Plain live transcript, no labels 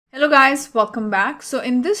Hello guys, welcome back. So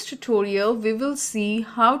in this tutorial, we will see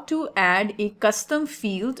how to add a custom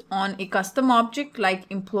field on a custom object like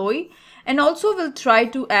employee, and also we'll try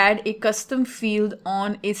to add a custom field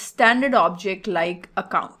on a standard object like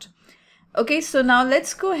account. Okay, so now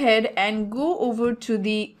let's go ahead and go over to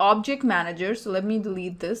the object manager. So let me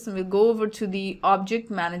delete this and we'll go over to the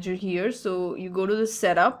object manager here. So you go to the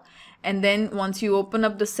setup, and then once you open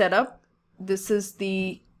up the setup, this is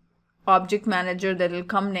the object manager that will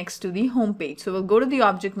come next to the home page. So we'll go to the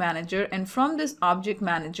object manager, and from this object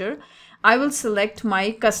manager I will select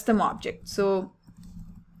my custom object. So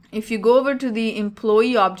if you go over to the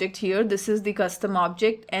employee object here, this is the custom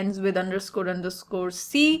object, ends with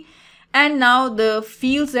 __C, and now the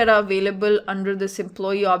fields that are available under this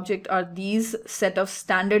employee object are these set of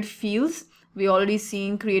standard fields. We already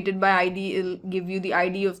seen created by ID. It'll give you the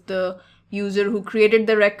ID of the user who created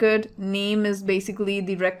the record. Name is basically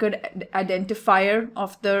the record identifier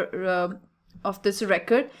of the of this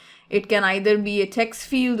record. It can either be a text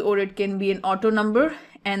field or it can be an auto number.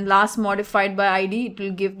 And last modified by ID, it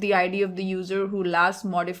will give the ID of the user who last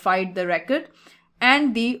modified the record,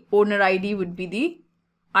 and the owner ID would be the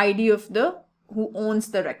ID of the who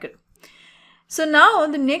owns the record. So now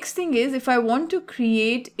the next thing is, if I want to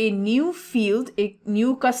create a new field, a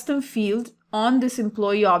new custom field on this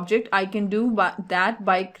employee object, I can do that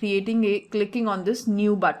by clicking on this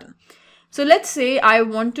new button. So let's say I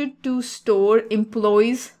wanted to store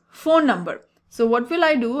employee's phone number. So what will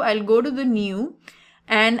I do? I'll go to the new,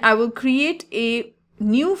 and I will create a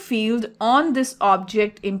new field on this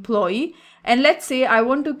object employee. And let's say I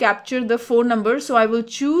want to capture the phone number. So I will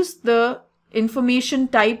choose the information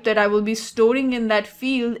type that I will be storing in that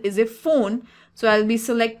field is a phone. So I'll be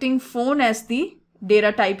selecting phone as the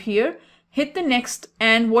data type here. Hit the next,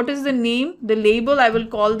 and what is the name? The label, I will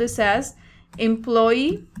call this as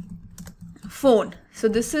employee phone. So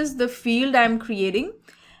this is the field I'm creating,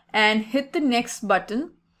 and hit the next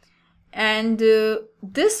button. And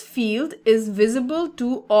this field is visible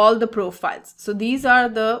to all the profiles. So these are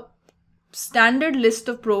the standard list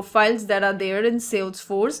of profiles that are there in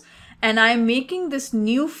Salesforce, and I'm making this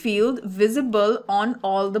new field visible on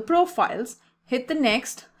all the profiles. Hit the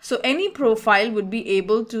next. So any profile would be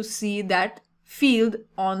able to see that field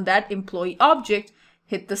on that employee object.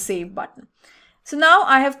 Hit the save button. So now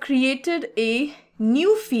I have created a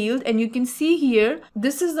new field, and you can see here,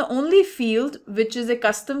 this is the only field which is a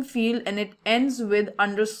custom field, and it ends with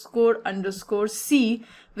 __C,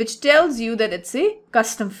 which tells you that it's a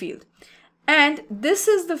custom field. And this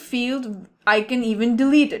is the field, I can even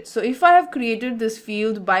delete it. So if I have created this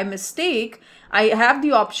field by mistake, I have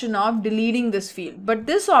the option of deleting this field, but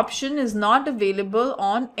this option is not available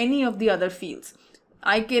on any of the other fields.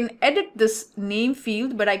 I can edit this name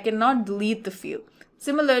field, but I cannot delete the field.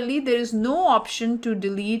 Similarly, there is no option to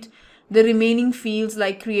delete the remaining fields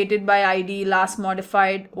like created by ID, last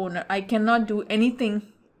modified, owner. I cannot do anything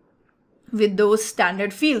with those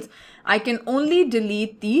standard fields. I can only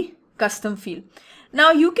delete the custom field.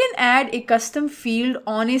 Now you can add a custom field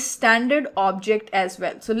on a standard object as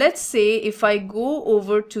well. So let's say if I go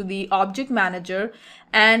over to the object manager,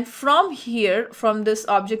 and from here, from this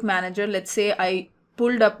object manager, let's say I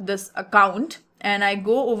pulled up this account, and I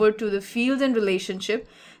go over to the fields and relationship.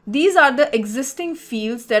 These are the existing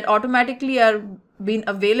fields that automatically are being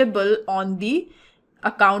available on the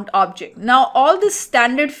account object. Now all the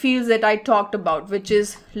standard fields that I talked about, which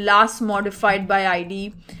is last modified by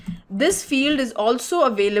ID, this field is also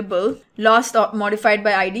available, last modified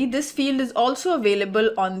by ID. This field is also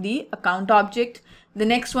available on the account object. The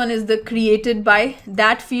next one is the created by.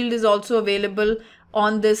 That field is also available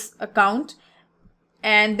on this account.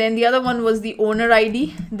 And then the other one was the owner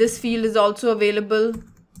ID. This field is also available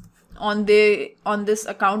on this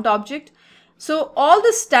account object. So all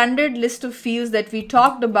the standard list of fields that we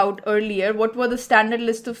talked about earlier, what were the standard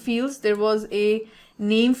list of fields? There was a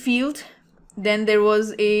name field, then there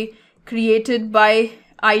was a created by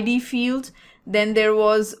ID field, then there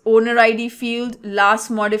was owner ID field, last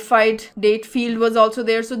modified date field was also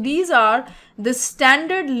there. So these are the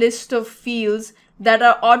standard list of fields that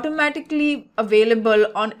are automatically available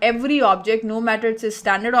on every object, no matter it's a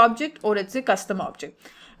standard object or it's a custom object.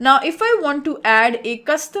 Now if I want to add a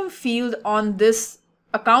custom field on this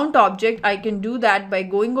account object, I can do that by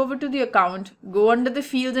going over to the account, go under the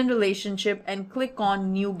fields and relationship, and click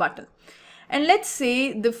on new button. And let's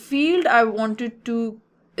say the field I wanted to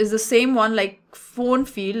is the same one like phone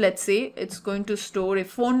field. Let's say it's going to store a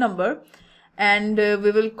phone number, and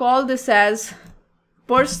we will call this as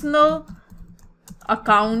personal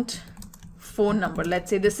account phone number. Let's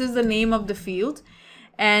say this is the name of the field,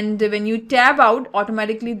 and when you tab out,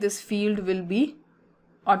 automatically this field will be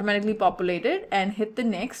automatically populated, and hit the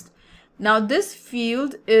next. Now this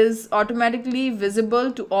field is automatically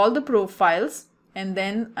visible to all the profiles, and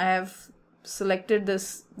then I have selected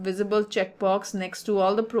this visible checkbox next to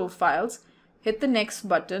all the profiles, hit the next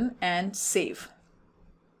button and save.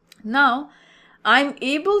 Now I'm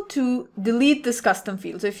able to delete this custom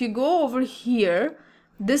field. So if you go over here,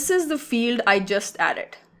 this is the field I just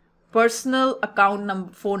added, personal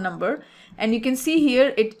account phone number, and you can see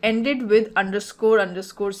here it ended with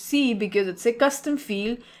 __C because it's a custom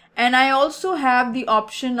field, and I also have the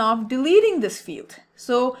option of deleting this field.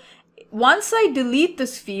 So once I delete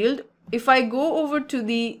this field, if I go over to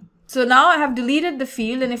the, so now I have deleted the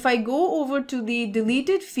field, and if I go over to the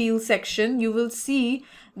deleted field section, you will see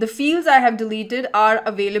the fields I have deleted are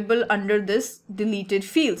available under this deleted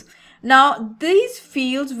fields. Now these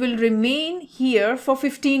fields will remain here for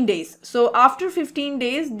 15 days. So after 15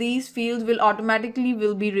 days, these fields will automatically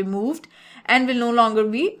be removed and will no longer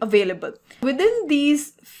be available. Within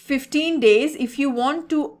these 15 days, if you want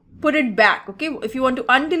to put it back, okay, if you want to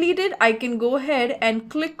undelete it, I can go ahead and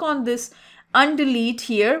click on this undelete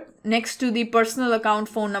here next to the personal account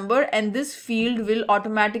phone number, and this field will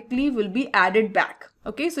automatically be added back.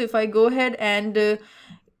 Okay, so if I go ahead and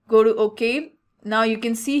go to OK, now you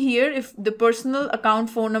can see here if the personal account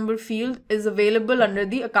phone number field is available under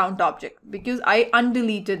the account object because I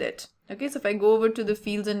undeleted it. Okay, so if I go over to the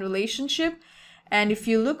fields and relationship, and if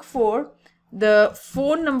you look for the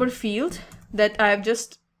phone number field that I have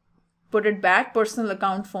just put it back, personal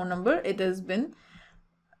account phone number, it has been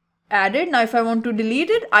added. Now if I want to delete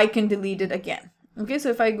it, I can delete it again. Okay, so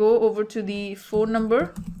if I go over to the phone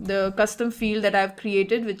number, the custom field that I've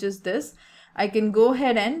created, which is this, I can go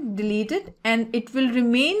ahead and delete it, and it will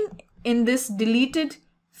remain in this deleted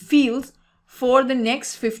fields for the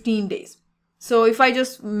next 15 days. So if I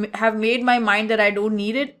just have made my mind that I don't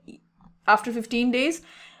need it after 15 days,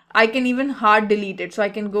 I can even hard delete it. So I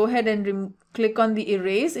can go ahead and click on the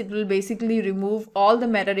erase. It will basically remove all the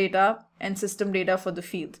metadata and system data for the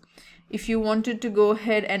field. If you wanted to go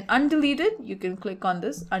ahead and undelete it, you can click on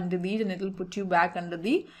this undelete, and it will put you back under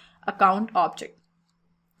the account object.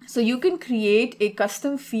 So you can create a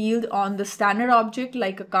custom field on the standard object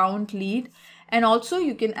like account lead, and also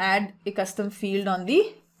you can add a custom field on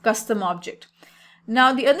the custom object.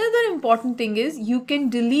 Now the another important thing is you can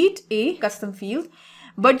delete a custom field,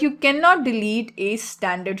 but you cannot delete a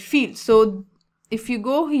standard field. So if you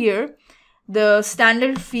go here, the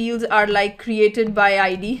standard fields are like created by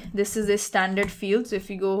ID. This is a standard field. So if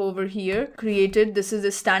you go over here, created, this is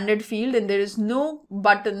a standard field, and there is no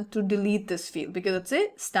button to delete this field because it's a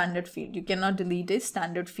standard field. You cannot delete a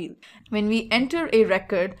standard field. When we enter a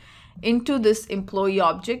record into this employee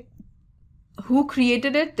object, who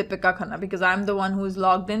created it? Deepika Khanna, because I'm the one who is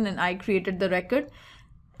logged in and I created the record.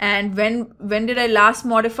 And when did I last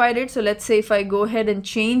modify it? So let's say if I go ahead and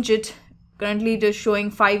change it, currently it is showing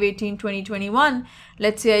 5/18/2021.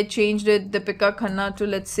 Let's say I changed it Deepika Khanna to,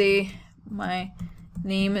 let's say my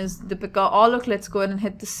name is Deepika Alok. Let's go ahead and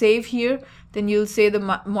hit the save here. Then you'll say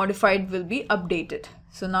the modified will be updated.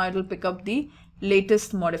 So now it will pick up the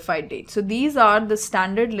latest modified date. So these are the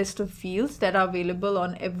standard list of fields that are available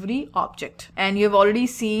on every object. And you have already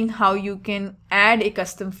seen how you can add a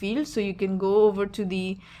custom field. So you can go over to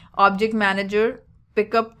the object manager,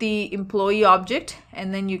 pick up the employee object,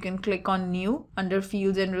 and then you can click on new under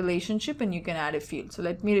fields and relationship, and you can add a field. So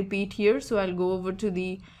let me repeat here. So I'll go over to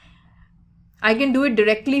the, I can do it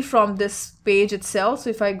directly from this page itself. So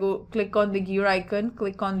if I go click on the gear icon,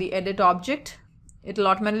 click on the edit object, it will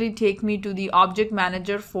automatically take me to the object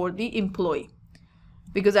manager for the employee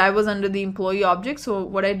because I was under the employee object. So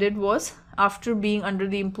what I did was, after being under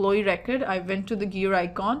the employee record, I went to the gear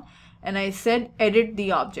icon and I said edit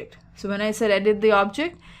the object. So when I said edit the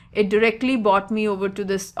object, it directly brought me over to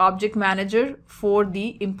this object manager for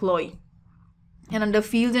the employee. And under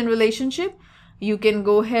fields and relationship, you can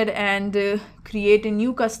go ahead and create a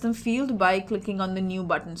new custom field by clicking on the new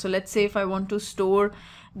button. So let's say if I want to store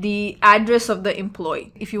the address of the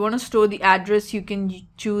employee. If you want to store the address, you can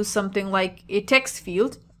choose something like a text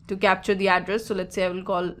field to capture the address. So let's say I will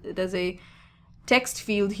call it as a text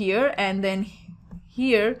field here, and then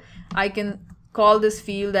here I can call this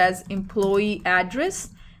field as employee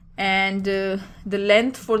address, and the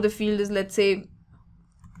length for the field is, let's say,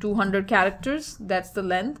 200 characters. That's the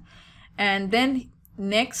length. And then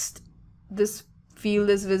next, this field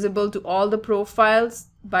is visible to all the profiles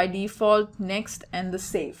by default, next, and the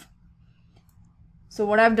save. So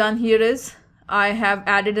what I've done here is I have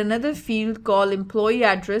added another field called employee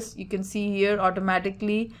address. You can see here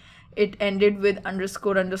automatically it ended with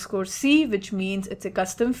 __C, which means it's a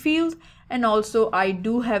custom field. and also I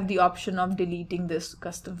do have the option of deleting this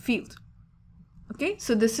custom field. Okay,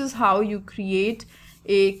 so this is how you create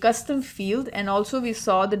a custom field, and also we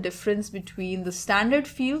saw the difference between the standard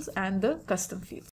fields and the custom fields.